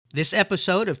This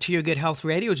episode of To Your Good Health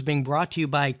Radio is being brought to you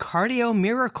by Cardio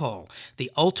Miracle, the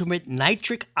ultimate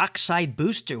nitric oxide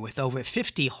booster with over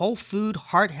 50 whole food,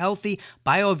 heart-healthy,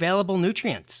 bioavailable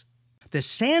nutrients. The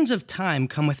sands of time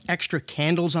come with extra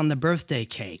candles on the birthday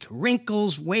cake,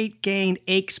 wrinkles, weight gain,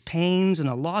 aches, pains, and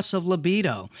a loss of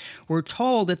libido. We're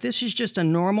told that this is just a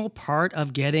normal part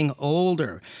of getting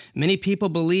older. Many people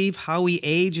believe how we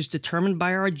age is determined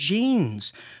by our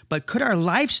genes. But could our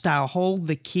lifestyle hold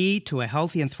the key to a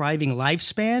healthy and thriving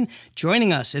lifespan?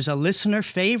 Joining us is a listener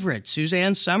favorite,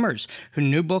 Suzanne Somers. Her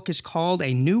new book is called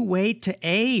A New Way to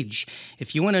Age.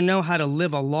 If you want to know how to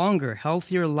live a longer,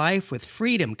 healthier life with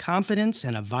freedom, confidence,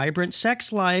 and a vibrant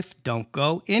sex life, don't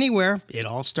go anywhere. It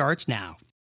all starts now.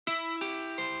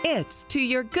 It's To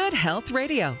Your Good Health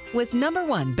Radio with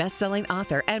 #1 best-selling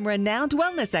author and renowned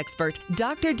wellness expert,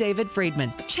 Dr. David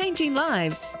Friedman. Changing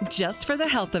lives just for the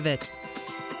health of it.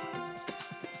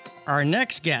 Our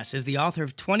next guest is the author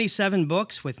of 27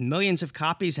 books with millions of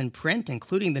copies in print,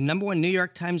 including the #1 New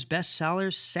York Times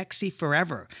bestsellers, Sexy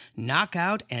Forever,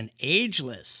 Knockout, and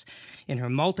Ageless. In her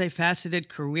multifaceted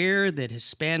career that has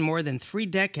spanned more than 3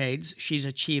 decades, she's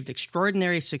achieved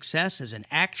extraordinary success as an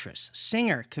actress,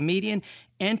 singer, comedian,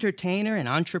 entertainer, and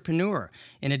entrepreneur.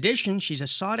 In addition, she's a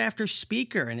sought-after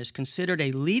speaker and is considered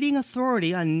a leading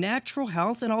authority on natural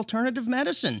health and alternative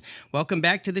medicine. Welcome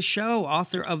back to the show,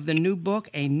 author of the new book,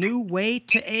 A New Way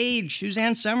to Age,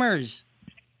 Suzanne Somers.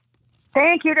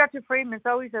 Thank you, Dr. Friedman. It's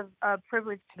always a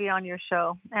privilege to be on your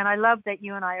show, and I love that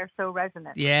you and I are so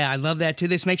resonant. Yeah, I love that too.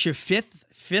 This makes your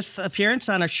fifth appearance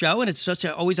on our show, and it's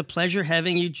always a pleasure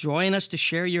having you join us to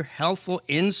share your healthful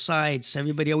insights.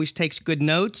 Everybody always takes good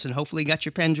notes, and hopefully you got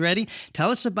your pens ready. Tell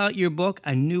us about your book,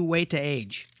 A New Way to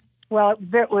Age. Well,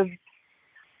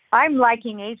 I'm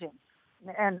liking aging,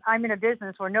 and I'm in a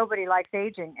business where nobody likes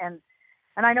aging, and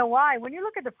I know why. When you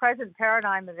look at the present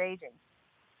paradigm of aging,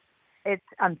 it's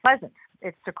unpleasant.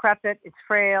 It's decrepit. It's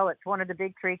frail. It's one of the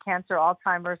big 3: cancer,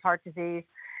 Alzheimer's, heart disease.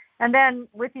 And then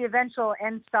with the eventual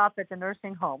end stop at the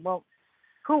nursing home. Well,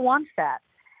 who wants that?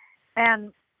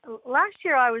 And last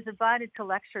year I was invited to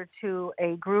lecture to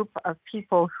a group of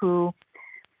people who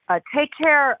take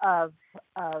care of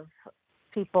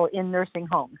people in nursing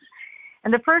homes.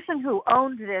 And the person who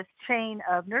owned this chain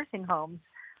of nursing homes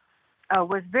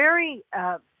was very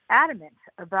adamant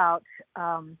about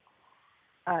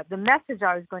the message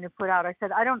I was going to put out. I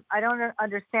said, I don't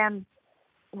understand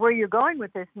where you're going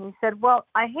with this. And he said, well,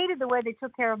 I hated the way they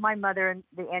took care of my mother in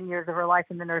the end years of her life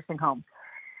in the nursing home.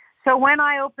 So when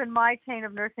I opened my chain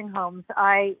of nursing homes,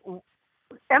 I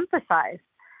emphasized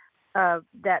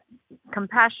that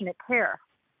compassionate care.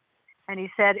 And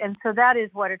he said, and so that is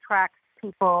what attracts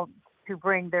people to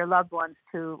bring their loved ones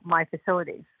to my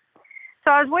facilities.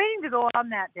 So I was waiting to go on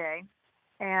that day,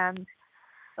 and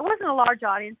it wasn't a large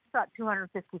audience, about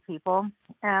 250 people,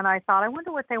 and I thought, I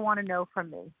wonder what they want to know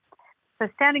from me. So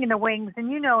standing in the wings,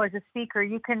 and as a speaker,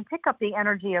 you can pick up the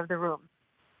energy of the room.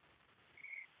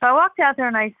 So I walked out there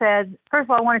and I said, first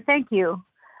of all, I want to thank you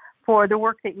for the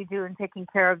work that you do in taking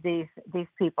care of these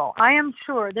people. I am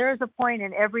sure there is a point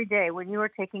in every day when you are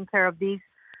taking care of these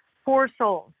poor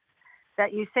souls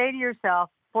that you say to yourself,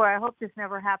 boy, I hope this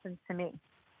never happens to me.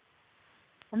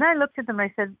 And then I looked at them and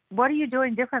I said, what are you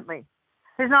doing differently?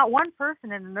 There's not one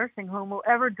person in the nursing home who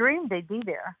ever dreamed they'd be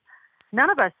there. None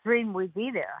of us dreamed we'd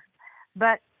be there.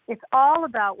 But it's all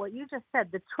about what you just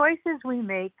said. The choices we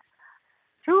make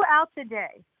throughout the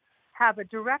day have a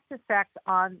direct effect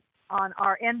on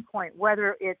our endpoint,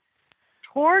 whether it's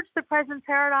towards the present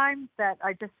paradigm that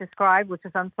I just described, which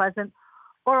is unpleasant,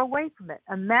 or away from it.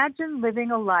 Imagine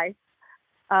living a life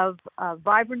of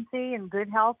vibrancy and good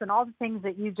health and all the things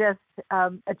that you just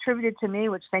attributed to me,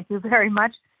 which thank you very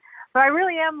much. But I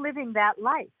really am living that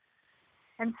life.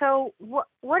 And so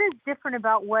what is different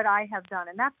about what I have done?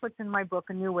 And that's what's in my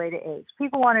book, A New Way to Age.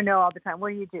 People want to know all the time, what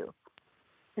do you do?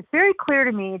 It's very clear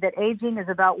to me that aging is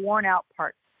about worn out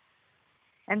parts.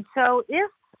 And so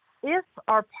if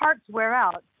our parts wear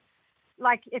out,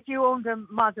 like if you owned a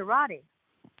Maserati,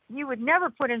 you would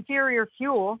never put inferior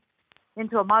fuel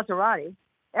into a Maserati,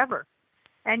 ever.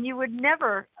 And you would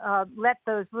never let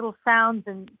those little sounds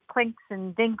and clinks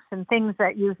and dinks and things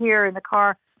that you hear in the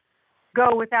car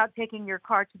go without taking your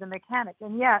car to the mechanic.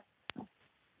 And yet,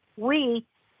 we,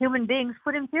 human beings,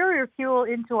 put inferior fuel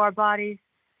into our bodies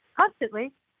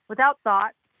constantly, without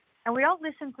thought, and we don't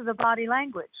listen to the body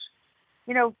language.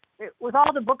 With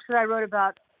all the books that I wrote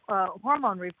about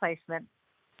hormone replacement,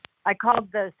 I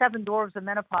called the 7 dwarves of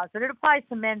menopause, but it applies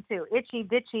to men too. Itchy,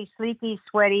 bitchy, sleepy,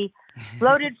 sweaty,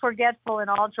 bloated, forgetful, and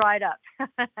all dried up.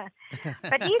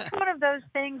 But each one of those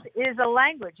things is a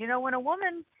language. When a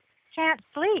woman can't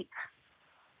sleep,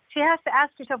 she has to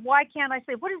ask herself, why can't I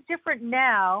sleep? What is different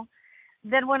now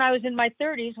than when I was in my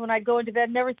 30s, when I'd go into bed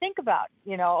and never think about,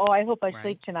 oh, I hope I Right.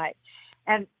 sleep tonight.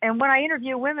 And when I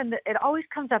interview women, it always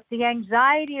comes up, the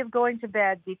anxiety of going to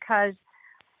bed because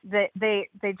they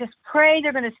just pray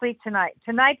they're going to sleep tonight.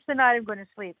 Tonight's the night I'm going to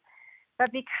sleep.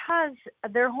 But because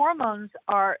their hormones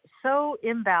are so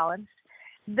imbalanced,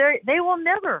 they will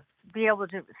never be able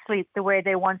to sleep the way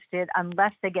they once did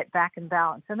unless they get back in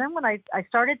balance. And then when I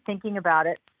started thinking about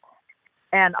it,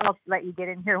 and I'll let you get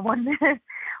in here 1 minute.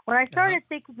 When I started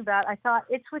thinking about it, I thought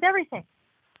it's with everything.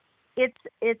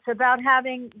 It's about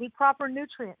having the proper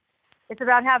nutrients. It's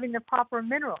about having the proper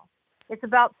mineral. It's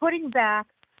about putting back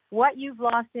what you've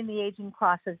lost in the aging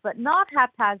process, but not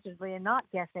haphazardly and not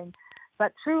guessing,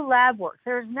 but through lab work.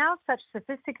 There's now such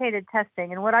sophisticated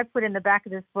testing, and what I put in the back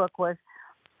of this book was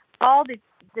all the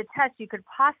tests you could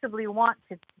possibly want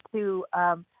to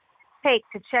take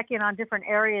to check in on different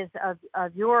areas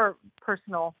of your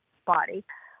personal body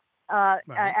at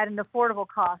an affordable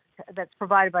cost that's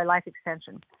provided by Life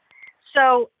Extension.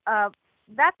 So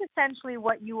that's essentially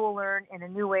what you will learn in A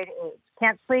New Way to Age.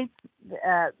 Can't sleep?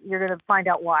 You're going to find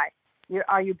out why.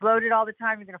 Are you bloated all the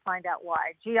time? You're going to find out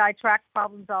why. GI tract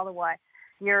problems all the way.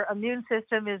 Your immune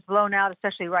system is blown out,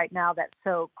 especially right now. That's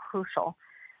so crucial.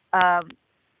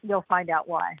 You'll find out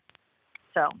why.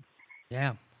 So,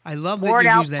 yeah. I love that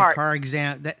you use that car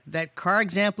example. That car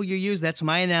example you use, that's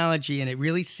my analogy, and it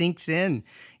really sinks in,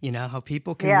 how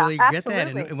people can really get that.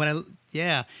 And what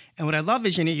I love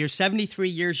is, you're 73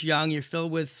 years young, you're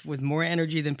filled with more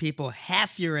energy than people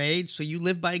half your age, so you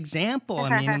live by example.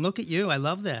 I mean, and look at you. I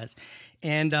love that.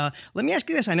 And let me ask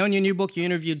you this. I know in your new book you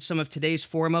interviewed some of today's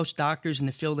foremost doctors in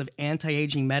the field of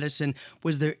anti-aging medicine.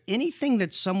 Was there anything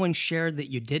that someone shared that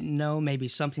you didn't know, maybe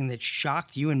something that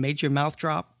shocked you and made your mouth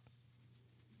drop?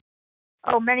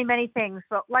 Oh, many, many things.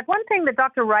 But like one thing that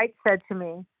Dr. Wright said to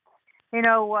me,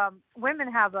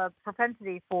 women have a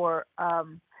propensity for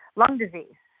lung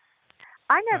disease.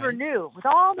 I never knew, with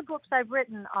all the books I've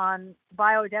written on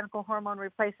bioidentical hormone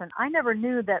replacement, I never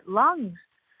knew that lungs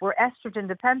were estrogen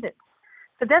dependent.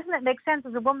 So doesn't it make sense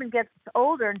as a woman gets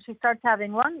older and she starts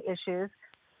having lung issues,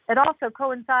 it also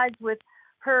coincides with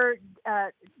her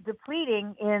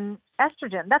depleting in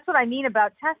estrogen. That's what I mean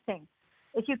about testing.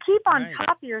 If you keep on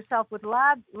top of yourself with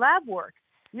lab work,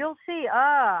 you'll see,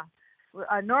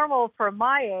 normal for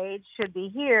my age should be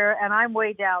here, and I'm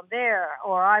way down there,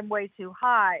 or I'm way too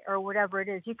high, or whatever it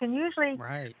is. You can usually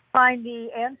find the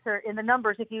answer in the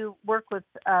numbers if you work with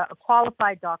a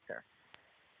qualified doctor.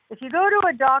 If you go to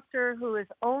a doctor who is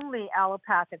only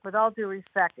allopathic, with all due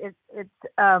respect,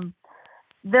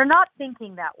 they're not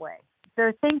thinking that way.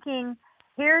 They're thinking,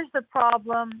 here's the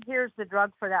problem, here's the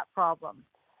drug for that problem.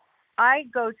 I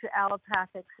go to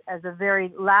allopathics as a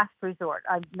very last resort.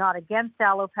 I'm not against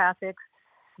allopathics,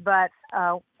 but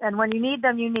and when you need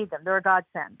them, They're a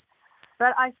godsend.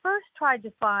 But I first tried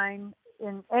to find,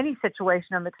 in any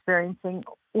situation I'm experiencing,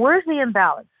 where's the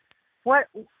imbalance?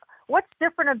 What's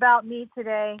different about me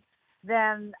today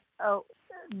than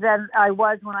I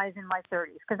was when I was in my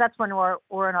 30s? Because that's when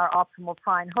we're in our optimal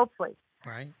prime, hopefully.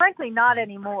 Right. Frankly, not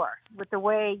anymore, with the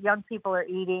way young people are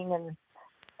eating and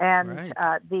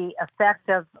the effect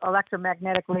of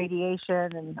electromagnetic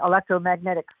radiation and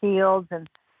electromagnetic fields, and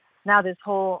now this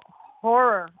whole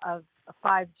horror of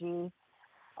 5G.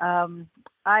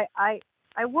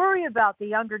 I worry about the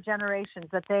younger generations,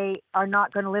 that they are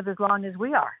not going to live as long as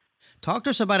we are. Talk to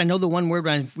us about, I know the one word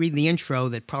when I was reading the intro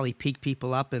that probably piqued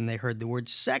people up and they heard the word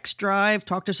sex drive.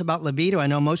 Talk to us about libido. I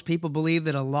know most people believe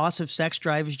that a loss of sex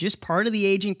drive is just part of the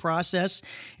aging process,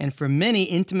 and for many,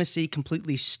 intimacy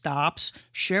completely stops.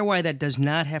 Share why that does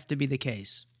not have to be the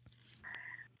case.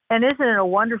 And isn't it a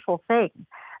wonderful thing?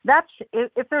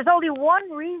 If there's only one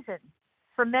reason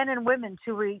for men and women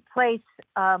to replace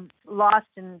lost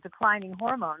and declining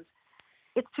hormones,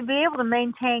 it's to be able to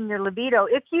maintain your libido.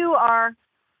 If you are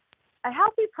a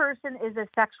healthy person is a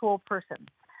sexual person.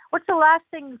 What's the last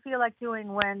thing you feel like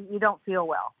doing when you don't feel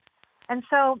well? And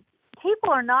so people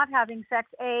are not having sex.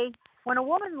 When a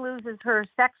woman loses her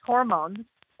sex hormones,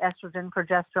 estrogen,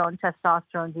 progesterone,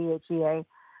 testosterone, DHEA,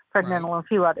 pregnenolone, and a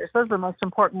few others, those are the most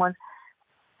important ones,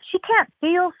 she can't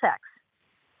feel sex.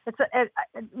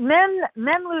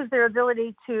 Men lose their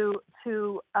ability to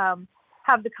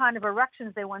have the kind of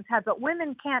erections they once had, but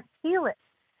women can't feel it.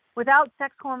 Without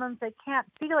sex hormones, they can't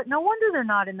feel it. No wonder they're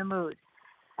not in the mood.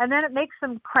 And then it makes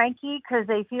them cranky because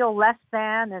they feel less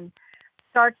than, and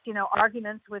starts,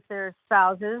 arguments with their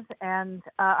spouses. And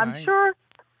I'm sure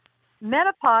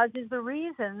menopause is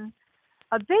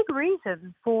a big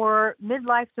reason for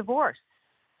midlife divorce,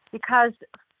 because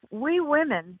we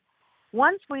women,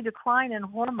 once we decline in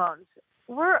hormones,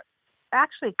 we're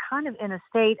actually kind of in a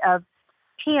state of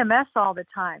PMS all the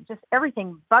time. Just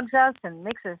everything bugs us and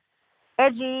makes us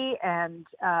edgy, and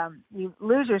you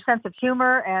lose your sense of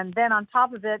humor. And then on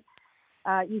top of it,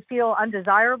 you feel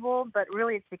undesirable, but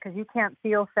really it's because you can't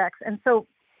feel sex. And so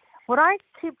what I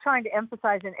keep trying to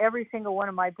emphasize in every single one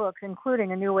of my books,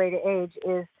 including A New Way to Age,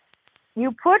 is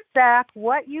you put back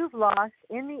what you've lost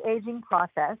in the aging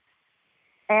process,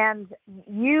 and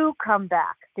you come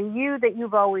back, the you that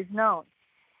you've always known.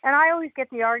 And I always get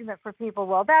the argument for people,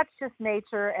 well, that's just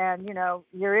nature, and,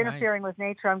 you're interfering with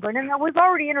nature. I'm going, no, we've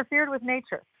already interfered with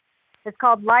nature. It's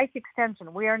called life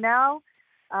extension. We are now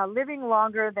living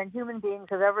longer than human beings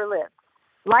have ever lived,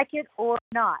 like it or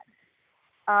not.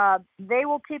 They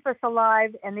will keep us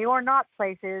alive in the or not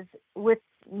places with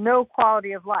no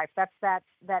quality of life. That's that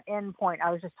end point I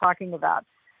was just talking about,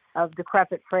 of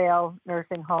decrepit, frail,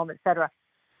 nursing home, etc.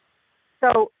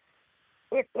 So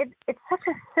it's such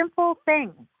a simple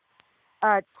thing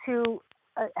to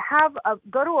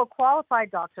go to a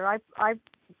qualified doctor. I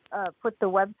put the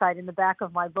website in the back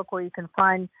of my book where you can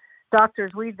find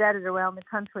doctors we've vetted around the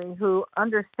country who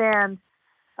understand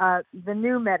the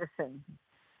new medicine.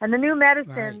 And the new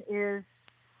medicine is,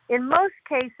 in most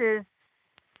cases,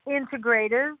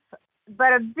 integrative,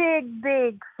 but a big,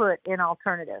 big foot in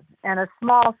alternative and a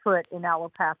small foot in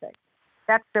allopathic.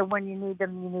 That's the when you need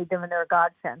them, and they're a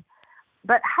godsend.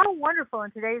 But how wonderful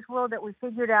in today's world that we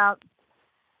figured out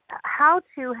how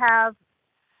to have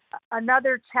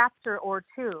another chapter or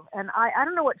two. And I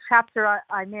don't know what chapter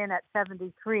I'm in at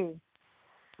 73,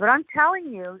 but I'm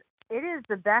telling you, it is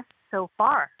the best so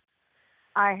far.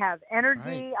 I have energy.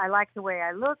 Right. I like the way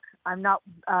I look. I'm not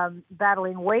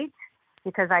battling weight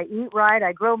because I eat right.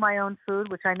 I grow my own food,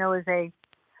 which I know is a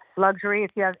luxury.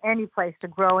 If you have any place to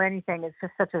grow anything, it's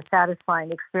just such a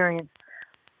satisfying experience.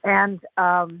 And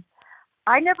I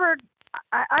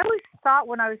always thought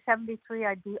when I was 73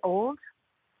 I'd be old,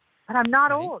 but I'm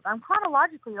not old. I'm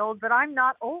chronologically old, but I'm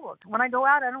not old. When I go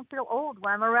out, I don't feel old.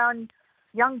 When I'm around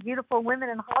young, beautiful women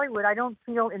in Hollywood, I don't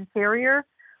feel inferior.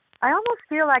 I almost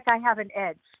feel like I have an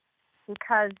edge,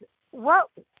 because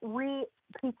what we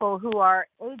people who are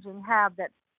aging have that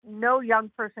no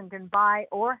young person can buy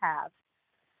or have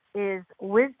is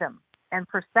wisdom and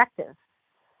perspective.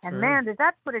 And man, does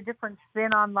that put a different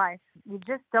spin on life. You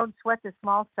just don't sweat the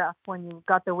small stuff when you've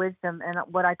got the wisdom and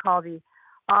what I call the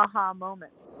aha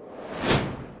moment.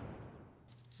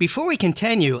 Before we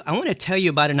continue, I want to tell you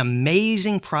about an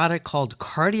amazing product called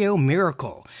Cardio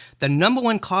Miracle. The number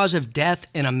one cause of death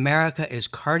in America is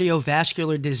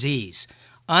cardiovascular disease.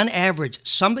 On average,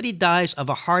 somebody dies of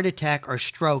a heart attack or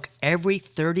stroke every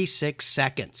 36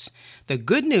 seconds. The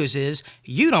good news is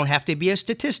you don't have to be a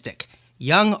statistic.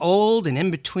 Young, old, and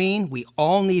in between, we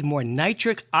all need more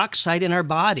nitric oxide in our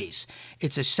bodies.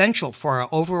 It's essential for our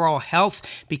overall health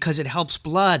because it helps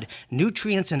blood,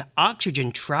 nutrients, and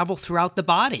oxygen travel throughout the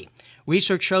body.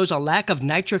 Research shows a lack of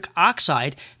nitric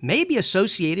oxide may be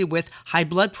associated with high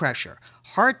blood pressure,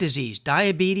 heart disease,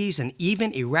 diabetes, and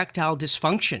even erectile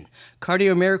dysfunction.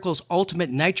 Cardio Miracle's Ultimate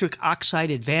Nitric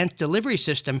Oxide Advanced Delivery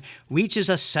System reaches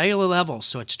a cellular level,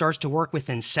 so it starts to work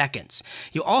within seconds.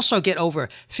 You also get over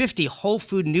 50 whole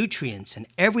food nutrients in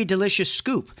every delicious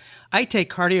scoop. I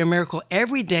take Cardio Miracle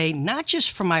every day, not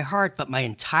just for my heart, but my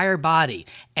entire body.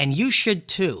 And you should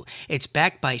too. It's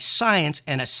backed by science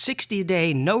and a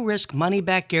 60-day no-risk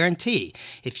money-back guarantee.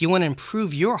 If you want to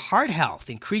improve your heart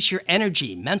health, increase your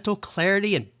energy, mental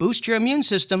clarity, and boost your immune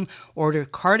system, order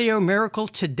Cardio Miracle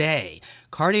today.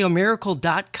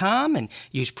 CardioMiracle.com and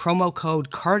use promo code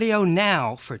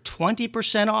CardioNow for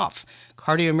 20% off.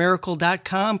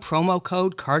 CardioMiracle.com, promo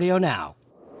code CardioNow.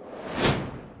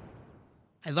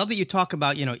 I love that you talk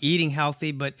about, eating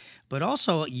healthy, but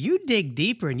also you dig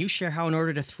deeper and you share how in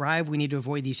order to thrive, we need to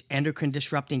avoid these endocrine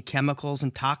disrupting chemicals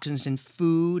and toxins in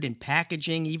food and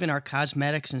packaging, even our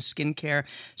cosmetics and skincare.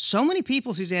 So many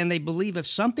people, Suzanne, they believe if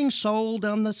something's sold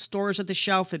on the stores at the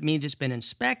shelf, it means it's been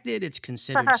inspected, it's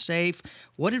considered safe.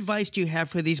 What advice do you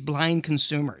have for these blind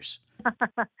consumers?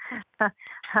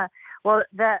 Well,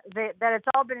 that it's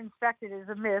all been inspected is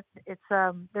a myth. It's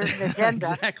there's an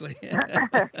agenda. Exactly.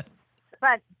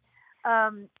 But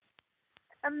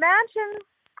imagine,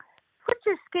 put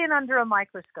your skin under a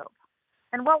microscope.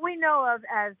 And what we know of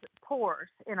as pores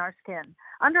in our skin,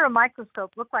 under a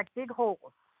microscope, look like big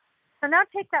holes. So now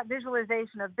take that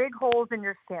visualization of big holes in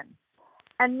your skin.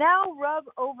 And now rub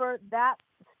over that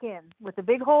skin with the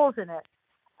big holes in it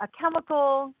a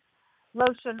chemical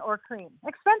lotion or cream.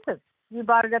 Expensive. You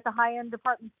bought it at the high-end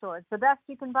department store. It's the best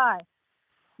you can buy.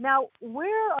 Now,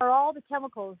 where are all the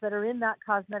chemicals that are in that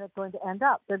cosmetic going to end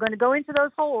up? They're going to go into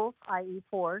those holes, i.e.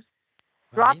 pores,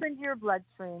 drop into your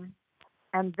bloodstream,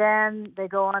 and then they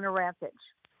go on a rampage.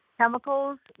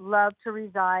 Chemicals love to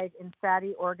reside in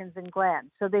fatty organs and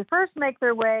glands. So they first make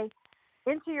their way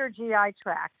into your GI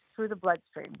tract through the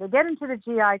bloodstream. They get into the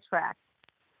GI tract.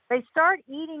 They start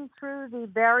eating through the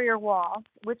barrier wall,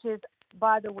 which is,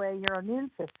 by the way, your immune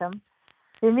system.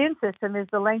 The immune system is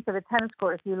the length of a tennis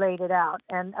court if you laid it out.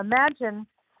 And imagine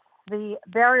the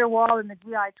barrier wall in the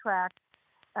GI tract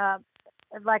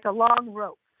like a long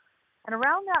rope. And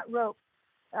around that rope,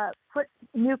 put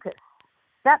mucus.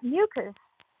 That mucus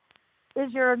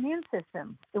is your immune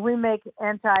system. We make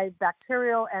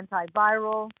antibacterial,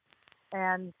 antiviral,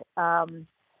 and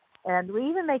we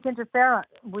even make interferon.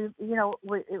 We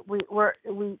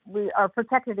are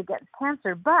protected against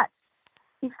cancer, but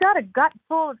you've got a gut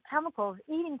full of chemicals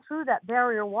eating through that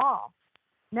barrier wall.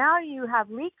 Now you have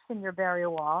leaks in your barrier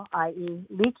wall, i.e.,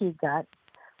 leaky gut.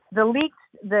 The leaks,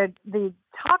 the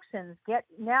toxins get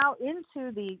now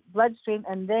into the bloodstream,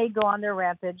 and they go on their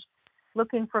rampage,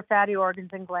 looking for fatty organs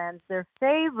and glands. Their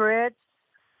favorite,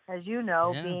 as you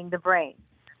know, being the brain.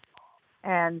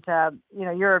 And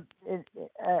you're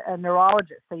a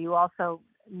neurologist, so you also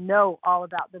know all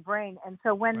about the brain. And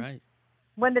so when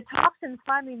the toxins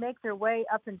finally make their way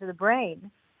up into the brain,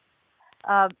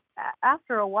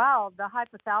 after a while, the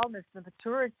hypothalamus and the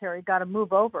pituitary got to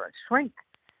move over, shrink,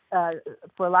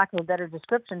 for lack of a better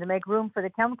description, to make room for the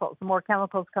chemicals. The more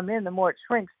chemicals come in, the more it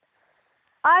shrinks.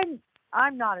 I'm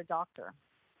not a doctor,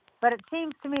 but it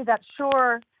seems to me that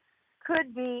sure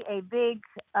could be a big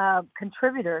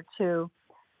contributor to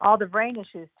all the brain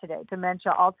issues today,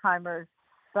 dementia, Alzheimer's,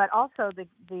 but also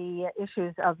the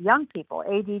issues of young people,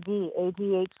 ADD,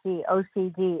 ADHD,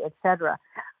 OCD, etc.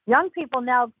 Young people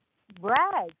now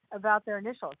brag about their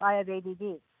initials. I have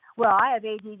ADD. Well, I have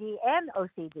ADD and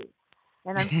OCD,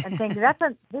 and I'm thinking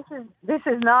this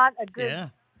is not a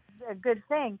good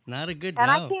thing. Not a good. And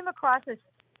no.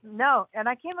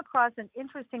 I came across an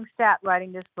interesting stat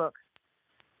writing this book.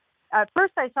 At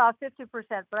first, I saw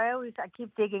 50%, but I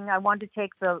keep digging. I wanted to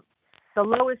take the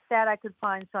lowest stat I could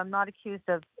find, so I'm not accused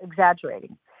of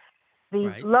exaggerating.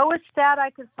 The lowest stat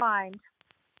I could find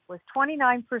was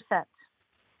 29%.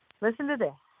 Listen to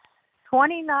this.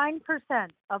 29%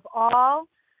 of all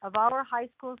of our high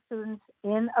school students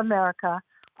in America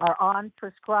are on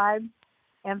prescribed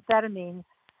amphetamines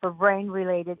for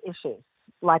brain-related issues,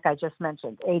 like I just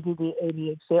mentioned, ADD,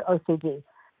 ADHD, OCD.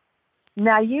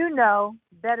 Now, you know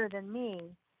better than me,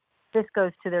 this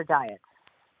goes to their diet.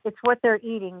 It's what they're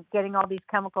eating, getting all these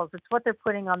chemicals. It's what they're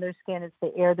putting on their skin. It's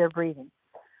the air they're breathing.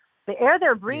 The air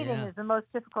they're breathing is the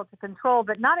most difficult to control,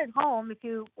 but not at home. If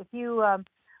you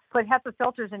put HEPA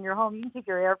filters in your home, you can keep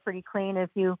your air pretty clean. If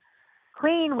you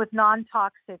clean with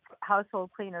non-toxic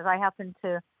household cleaners, I happen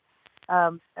to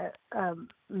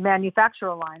manufacture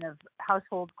a line of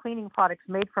household cleaning products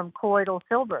made from colloidal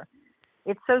silver.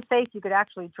 It's so safe you could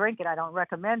actually drink it. I don't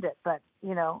recommend it, but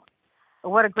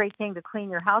what a great thing to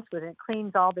clean your house with. It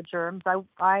cleans all the germs.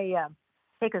 I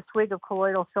take a swig of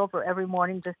colloidal silver every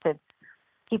morning just to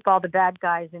keep all the bad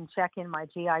guys in check in my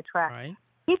GI tract. Right.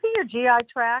 Keeping your GI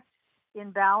tract in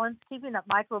balance, keeping that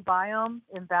microbiome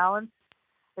in balance.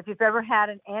 If you've ever had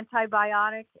an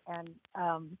antibiotic and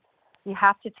you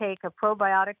have to take a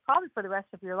probiotic, probably for the rest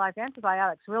of your life,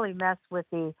 antibiotics really mess with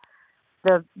the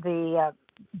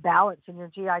balance in your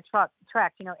GI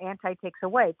tract. Anti takes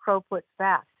away, pro puts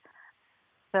back.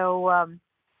 So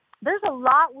there's a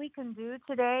lot we can do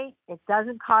today. It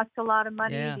doesn't cost a lot of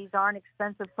money. Yeah. These aren't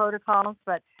expensive protocols,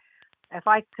 but if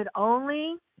I could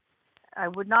only, I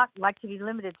would not like to be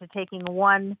limited to taking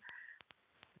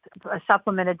a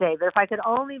supplement a day. But if I could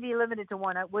only be limited to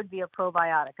one, it would be a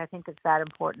probiotic. I think it's that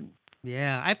important.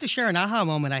 Yeah, I have to share an aha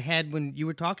moment I had when you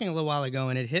were talking a little while ago,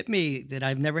 and it hit me that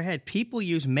I've never had. People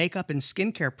use makeup and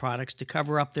skincare products to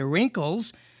cover up their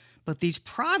wrinkles, but these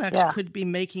products could be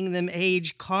making them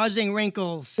age, causing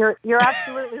wrinkles. You're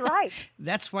absolutely right.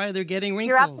 That's why they're getting wrinkles.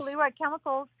 You're absolutely right.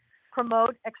 Chemicals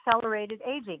promote accelerated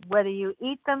aging. Whether you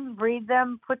eat them, breathe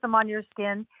them, put them on your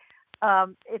skin,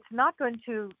 it's not going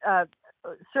to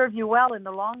serve you well in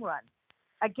the long run.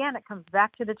 Again, it comes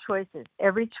back to the choices.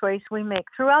 Every choice we make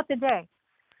throughout the day.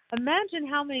 Imagine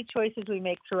how many choices we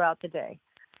make throughout the day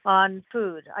on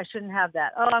food. I shouldn't have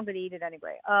that. Oh, I'm going to eat it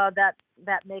anyway. Oh, that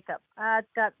makeup.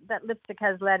 That lipstick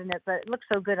has lead in it, but it looks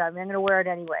so good. I'm going to wear it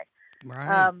anyway.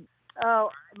 Right. I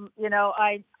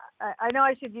know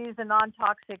I should use a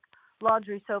non-toxic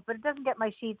laundry soap, but it doesn't get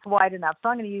my sheets wide enough, so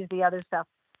I'm going to use the other stuff.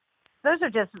 Those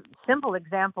are just simple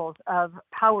examples of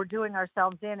how we're doing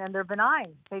ourselves in, and they're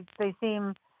benign. They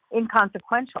seem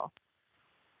inconsequential.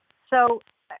 So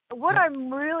what I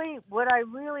really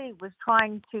was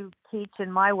trying to teach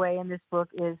in my way in this book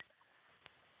is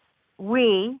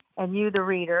we, and you, the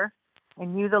reader,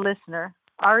 and you, the listener,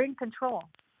 are in control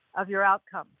of your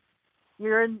outcome.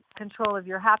 You're in control of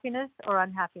your happiness or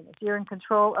unhappiness. You're in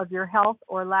control of your health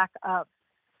or lack of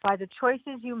by the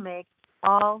choices you make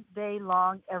all day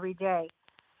long, every day.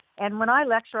 And when I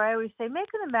lecture, I always say, make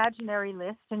an imaginary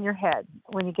list in your head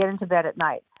when you get into bed at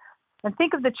night. And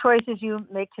think of the choices you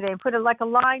make today and put it like a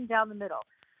line down the middle.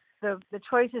 The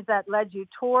choices that led you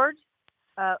towards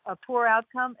a poor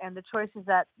outcome and the choices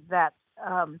that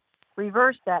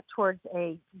reverse that towards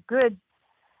a good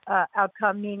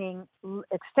outcome, meaning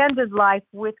extended life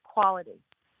with quality.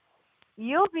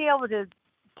 You'll be able to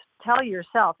tell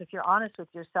yourself, if you're honest with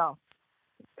yourself,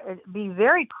 be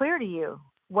very clear to you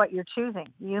what you're choosing.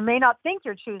 You may not think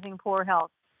you're choosing poor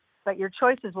health, but your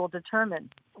choices will determine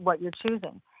what you're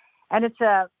choosing. And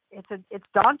it's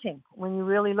daunting when you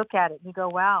really look at it. You go,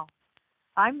 wow,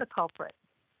 I'm the culprit.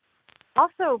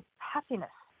 Also, happiness,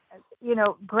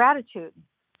 gratitude.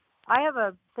 I have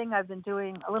a thing I've been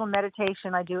doing, a little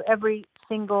meditation I do every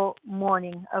single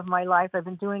morning of my life. I've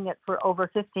been doing it for over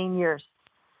 15 years.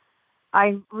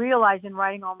 I realize in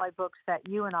writing all my books that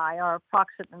you and I are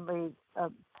approximately,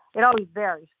 it always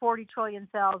varies, 40 trillion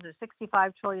cells or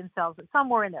 65 trillion cells, but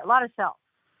somewhere in there, a lot of cells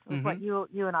is what you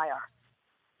and I are.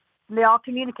 And they all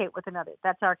communicate with another.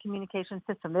 That's our communication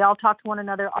system. They all talk to one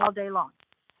another all day long.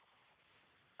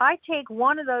 I take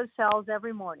one of those cells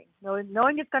every morning,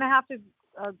 knowing it's going to have to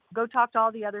go talk to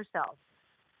all the other cells.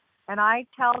 And I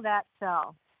tell that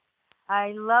cell,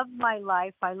 I love my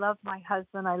life. I love my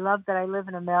husband. I love that I live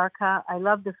in America. I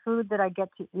love the food that I get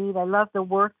to eat. I love the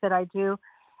work that I do.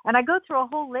 And I go through a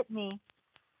whole litany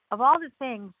of all the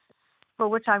things for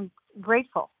which I'm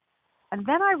grateful. And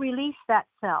then I release that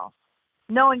cell,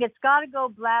 knowing it's got to go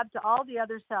blab to all the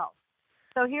other cells.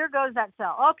 So here goes that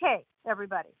cell. Okay,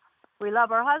 everybody. We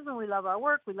love our husband. We love our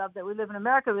work. We love that we live in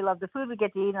America. We love the food we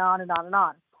get to eat, and on and on and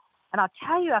on. And I'll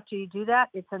tell you, after you do that,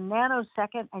 it's a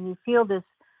nanosecond, and you feel this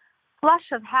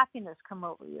flush of happiness come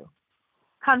over you.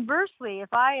 Conversely,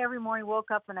 if I every morning woke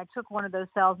up and I took one of those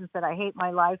cells and said, I hate my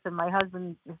life, and my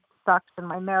husband sucks, and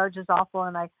my marriage is awful,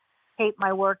 and I hate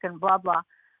my work, and blah, blah.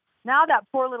 Now that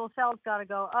poor little cell's got to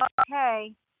go,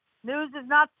 okay, news is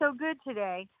not so good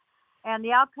today. And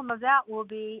the outcome of that will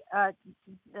be,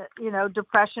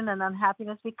 depression and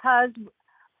unhappiness, because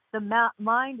the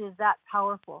mind is that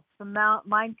powerful. The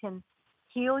mind can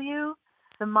heal you.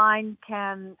 The mind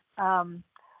can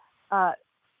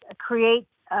create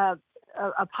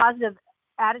a positive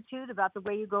attitude about the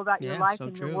way you go about your life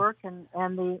and your work and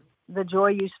the joy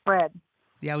you spread.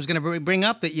 Yeah, I was going to bring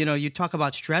up that, you talk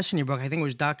about stress in your book. I think it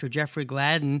was Dr. Jeffrey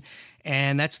Gladden,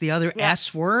 and that's the other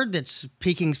S word that's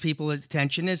piquing people's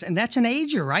attention and that's an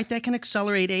ager, right? That can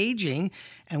accelerate aging,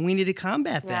 and we need to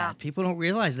combat that. People don't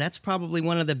realize that's probably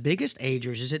one of the biggest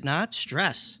agers, is it not?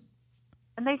 Stress.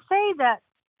 And they say that,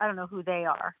 I don't know who they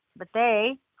are, but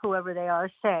they, whoever they are,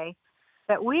 say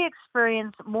that we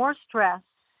experience more stress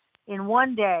in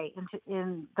one day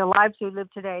in the lives we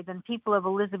live today than people of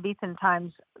Elizabethan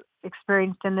times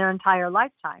experienced in their entire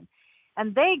lifetime.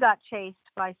 And they got chased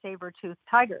by saber-toothed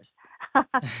tigers.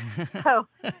 So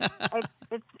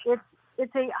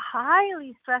it's a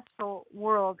highly stressful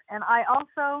world. And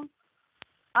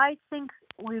I think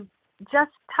we've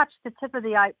just touched the tip of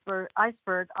the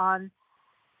iceberg on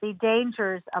the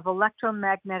dangers of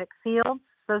electromagnetic fields.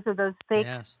 Those are those fake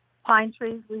pine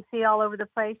trees we see all over the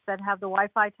place that have the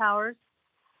Wi-Fi towers,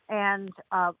 and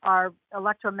our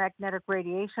electromagnetic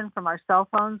radiation from our cell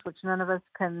phones, which none of us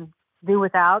can do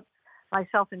without,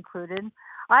 myself included.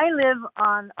 I live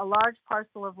on a large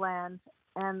parcel of land,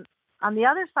 and on the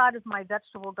other side of my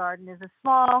vegetable garden is a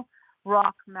small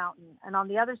rock mountain, and on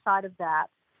the other side of that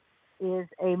is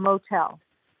a motel.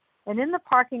 And in the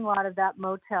parking lot of that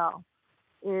motel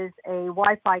is a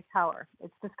Wi-Fi tower.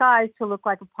 It's disguised to look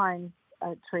like a pine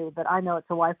tree, but I know it's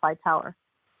a Wi-Fi tower.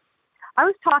 I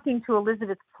was talking to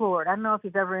Elizabeth Plourde. I don't know if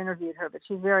you've ever interviewed her, but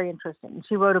she's very interesting.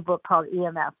 She wrote a book called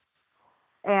EMF.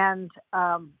 And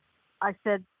I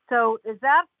said, so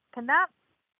can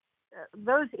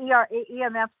those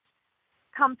EMFs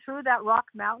come through that rock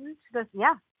mountain? She goes,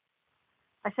 yeah.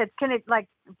 I said, can it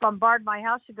bombard my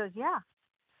house? She goes, yeah.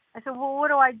 I said, well, what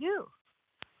do I do?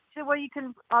 She said, well, you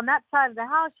can, on that side of the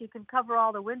house, you can cover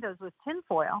all the windows with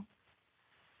tinfoil.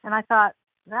 And I thought,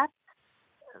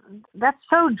 that's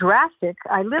so drastic.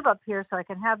 I live up here so I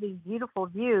can have these beautiful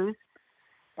views.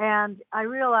 And I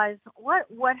realized,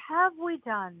 what have we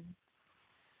done?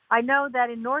 I know that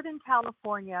in Northern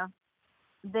California,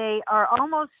 they are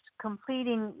almost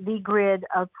completing the grid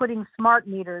of putting smart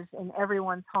meters in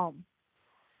everyone's home.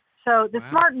 So the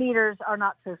smart meters are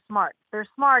not so smart. They're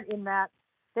smart in that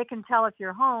They can tell if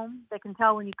you're home. They can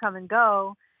tell when you come and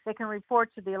go. They can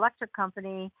report to the electric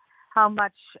company how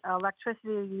much electricity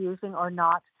you're using or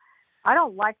not. I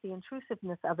don't like the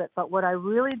intrusiveness of it, but what I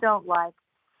really don't like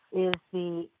is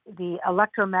the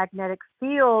electromagnetic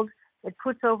field it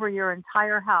puts over your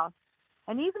entire house.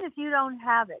 And even if you don't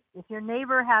have it, if your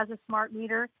neighbor has a smart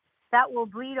meter, that will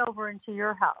bleed over into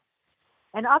your house.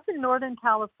 And up in Northern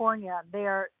California, they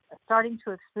are starting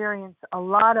to experience a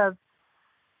lot of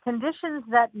conditions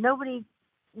that nobody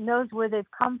knows where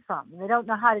they've come from. They don't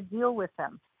know how to deal with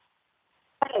them.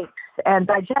 Headaches and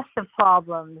digestive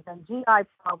problems and GI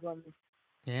problems.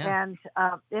 Yeah. And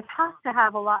it has to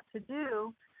have a lot to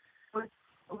do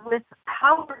with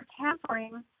how we're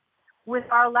tampering with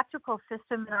our electrical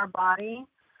system in our body,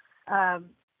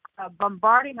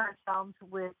 bombarding ourselves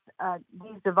with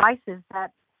these devices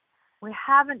that we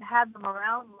haven't had them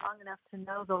around long enough to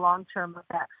know the long-term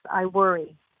effects. I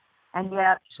worry. And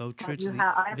yet, So true. It's I the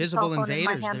have a cell invisible phone in my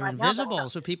invaders. hand They're right now, invisible,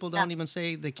 so people don't even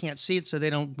say they can't see it, so they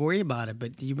don't worry about it.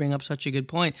 But you bring up such a good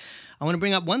point. I want to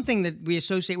bring up one thing that we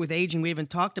associate with aging we haven't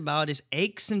talked about is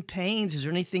aches and pains. Is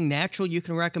there anything natural you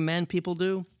can recommend people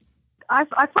do? I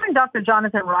find Dr.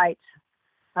 Jonathan Wright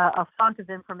a font of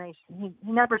information. He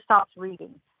never stops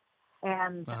reading.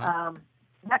 And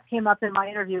that came up in my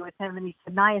interview with him, and he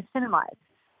said niacinamide.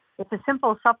 It's a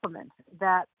simple supplement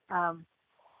that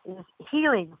is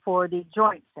healing for the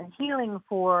joints and healing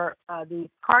for the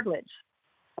cartilage.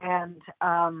 And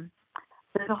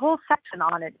there's a whole section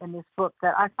on it in this book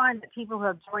that I find that people who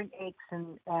have joint aches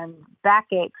and back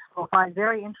aches will find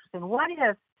very interesting. What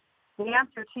if the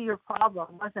answer to your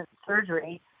problem wasn't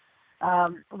surgery?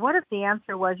 What if the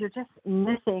answer was you're just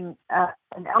missing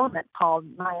an element called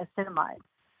niacinamide?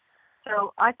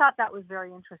 So I thought that was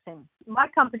very interesting. My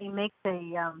company makes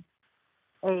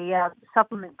a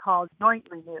supplement called Joint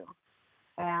Renew,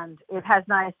 and it has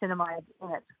niacinamide in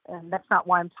it. And that's not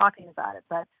why I'm talking about it,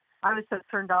 but I was so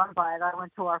turned on by it. I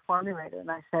went to our formulator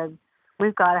and I said,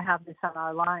 we've got to have this on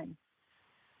our line.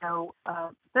 So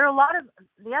there are a lot of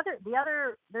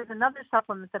there's another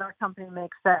supplement that our company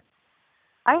makes that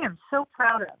I am so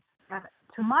proud of. And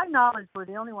to my knowledge, we're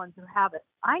the only ones who have it.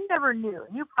 I never knew,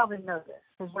 and you probably know this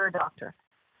because you're a doctor.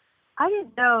 I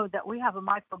didn't know that we have a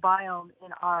microbiome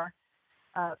in our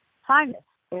sinus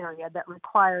area that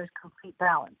requires complete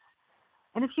balance.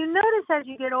 And if you notice as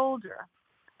you get older,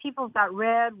 people's got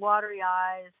red, watery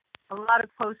eyes, a lot of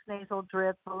postnasal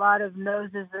drip, a lot of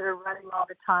noses that are running all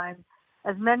the time.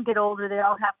 As men get older, they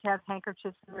all have to have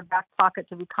handkerchiefs in their back pocket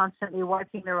to be constantly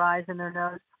wiping their eyes and their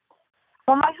nose.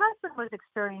 Well, my husband was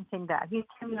experiencing that. He's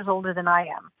 10 years older than I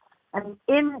am. And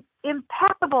in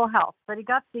impeccable health, but he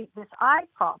got this eye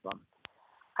problem.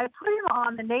 I put him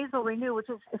on the Nasal Renew, which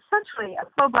is essentially a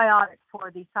probiotic for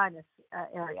the sinus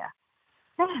area.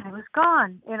 Man, it was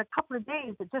gone in a couple of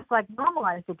days. It just like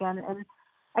normalized again. And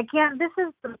again, this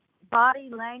is the body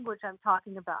language I'm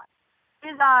talking about.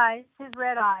 His eyes, his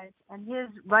red eyes, and his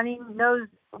running nose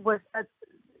was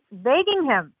begging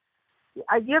him.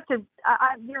 You have to.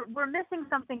 We're missing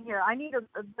something here. I need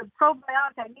the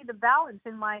probiotic. I need the balance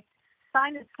in my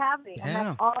sinus cavity, and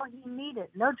that's all he needed.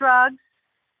 No drugs,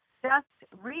 just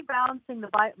rebalancing the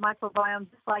microbiome,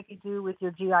 just like you do with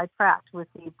your GI tract with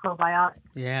the probiotic.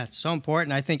 Yeah, it's so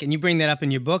important, I think, and you bring that up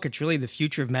in your book. It's really the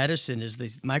future of medicine is the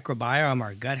microbiome,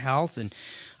 our gut health, and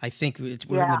I think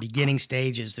we're in the beginning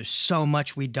stages. There's so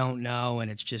much we don't know,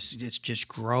 and it's just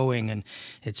growing, and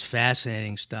it's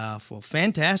fascinating stuff. Well,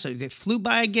 fantastic. It flew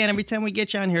by again. Every time we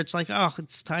get you on here, it's like,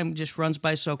 time just runs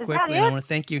by so quickly. And I want to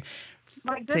thank you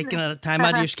for taking time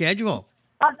out of your schedule.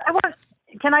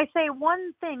 Can I say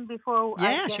one thing before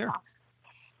I get off?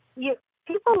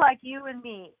 People like you and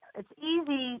me, it's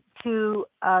easy to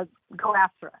go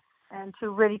after us and to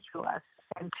ridicule us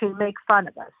and to make fun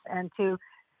of us and to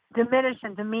diminish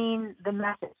and demean the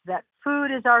message that food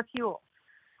is our fuel.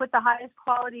 Put the highest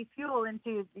quality fuel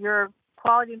into your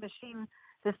quality machine.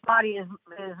 This body is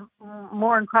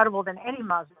more incredible than any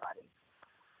Maserati.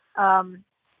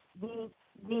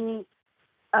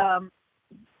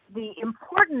 The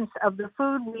importance of the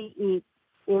food we eat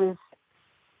is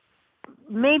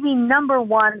maybe number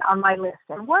one on my list.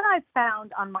 And what I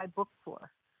found on my book tour,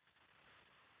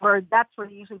 where that's where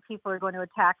usually people are going to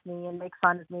attack me and make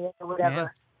fun of me or whatever. Yeah.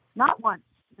 Not one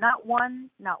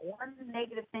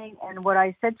negative thing. And what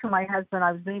I said to my husband,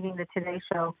 I was leaving the Today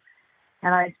Show,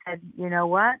 and I said, you know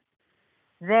what?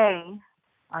 They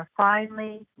are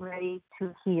finally ready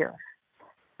to hear.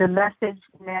 The message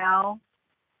now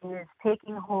is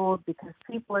taking hold because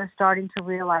people are starting to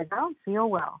realize, I don't feel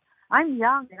well. I'm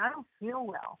young and I don't feel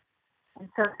well. And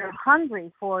so they're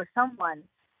hungry for someone.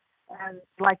 and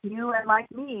like you and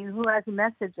like me, who has a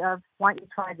message of, why don't you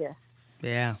try this?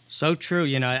 Yeah, so true.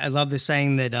 You know, I love the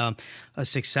saying that a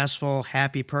successful,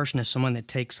 happy person is someone that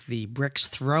takes the bricks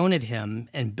thrown at him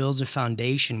and builds a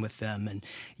foundation with them. And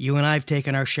you and I have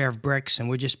taken our share of bricks, and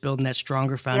we're just building that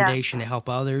stronger foundation to help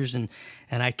others. And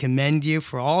I commend you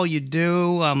for all you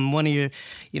do. I'm one of your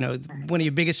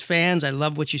biggest fans. I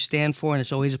love what you stand for, and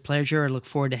it's always a pleasure. I look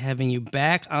forward to having you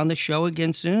back on the show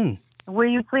again soon. Will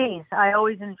you please? I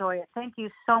always enjoy it. Thank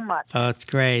you so much. Oh, it's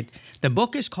great. The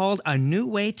book is called A New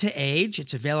Way to Age.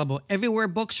 It's available everywhere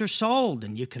books are sold.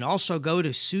 And you can also go to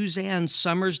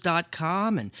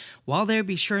SuzanneSummers.com. And while there,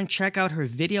 be sure and check out her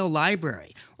video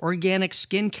library, organic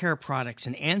skincare products,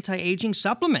 and anti-aging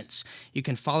supplements. You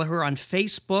can follow her on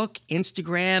Facebook,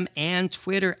 Instagram, and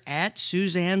Twitter at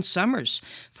Suzanne Summers.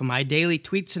 For my daily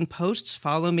tweets and posts,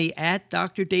 follow me at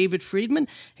Dr. David Friedman,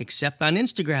 except on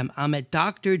Instagram, I'm at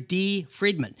Dr. D.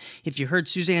 Friedman. If you heard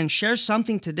Suzanne share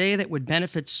something today that would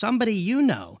benefit somebody you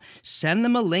know, send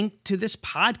them a link to this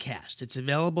podcast. It's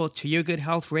available at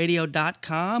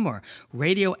toyourgoodhealthradio.com or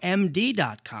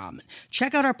radiomd.com.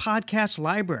 Check out our podcast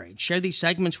library and share these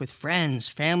segments with friends,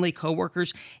 family,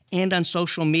 coworkers, and on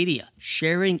social media.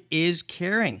 Sharing is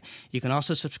caring. You can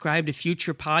also subscribe to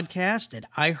future podcasts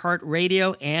at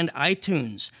iHeartRadio and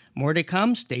iTunes. More to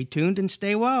come. Stay tuned and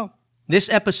stay well. This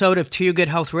episode of To Your Good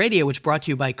Health Radio was brought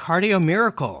to you by Cardio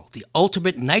Miracle, the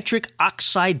ultimate nitric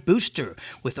oxide booster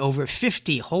with over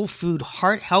 50 whole food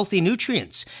heart-healthy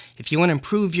nutrients. If you want to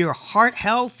improve your heart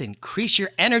health, increase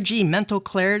your energy, mental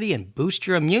clarity, and boost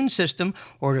your immune system,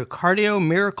 order Cardio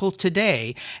Miracle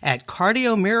today at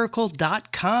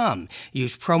cardiomiracle.com.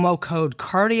 Use promo code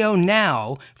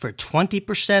CARDIONOW for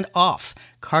 20% off.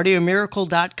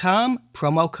 cardiomiracle.com,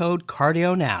 promo code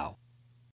CARDIONOW.